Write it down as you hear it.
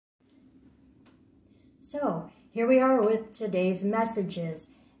So here we are with today's messages.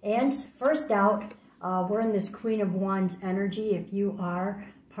 And first out, we're in this Queen of Wands energy. If you are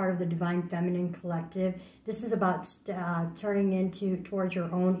part of the Divine Feminine Collective, this is about turning towards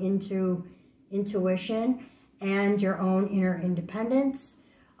your own intuition and your own inner independence,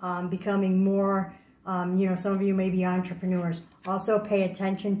 becoming more, some of you may be entrepreneurs. Also pay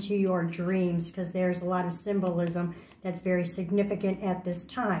attention to your dreams, because there's a lot of symbolism that's very significant at this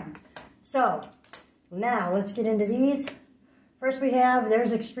time. So now let's get into these. First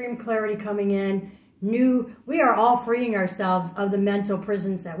there's extreme clarity coming in. We are all freeing ourselves of the mental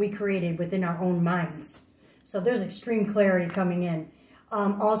prisons that we created within our own minds. So there's extreme clarity coming in.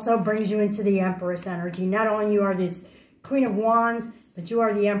 Also brings you into the Empress energy. Not only you are this Queen of Wands, but you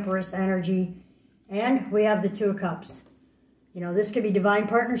are the Empress energy. And we have the Two of Cups. This could be divine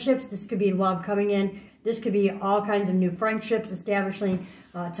partnerships. This could be love coming in. This could be all kinds of new friendships, establishing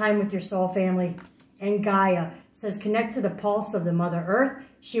time with your soul family. And Gaia says, connect to the pulse of the Mother Earth.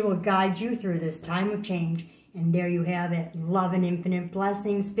 She will guide you through this time of change. And there you have it. Love and infinite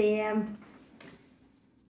blessings, fam.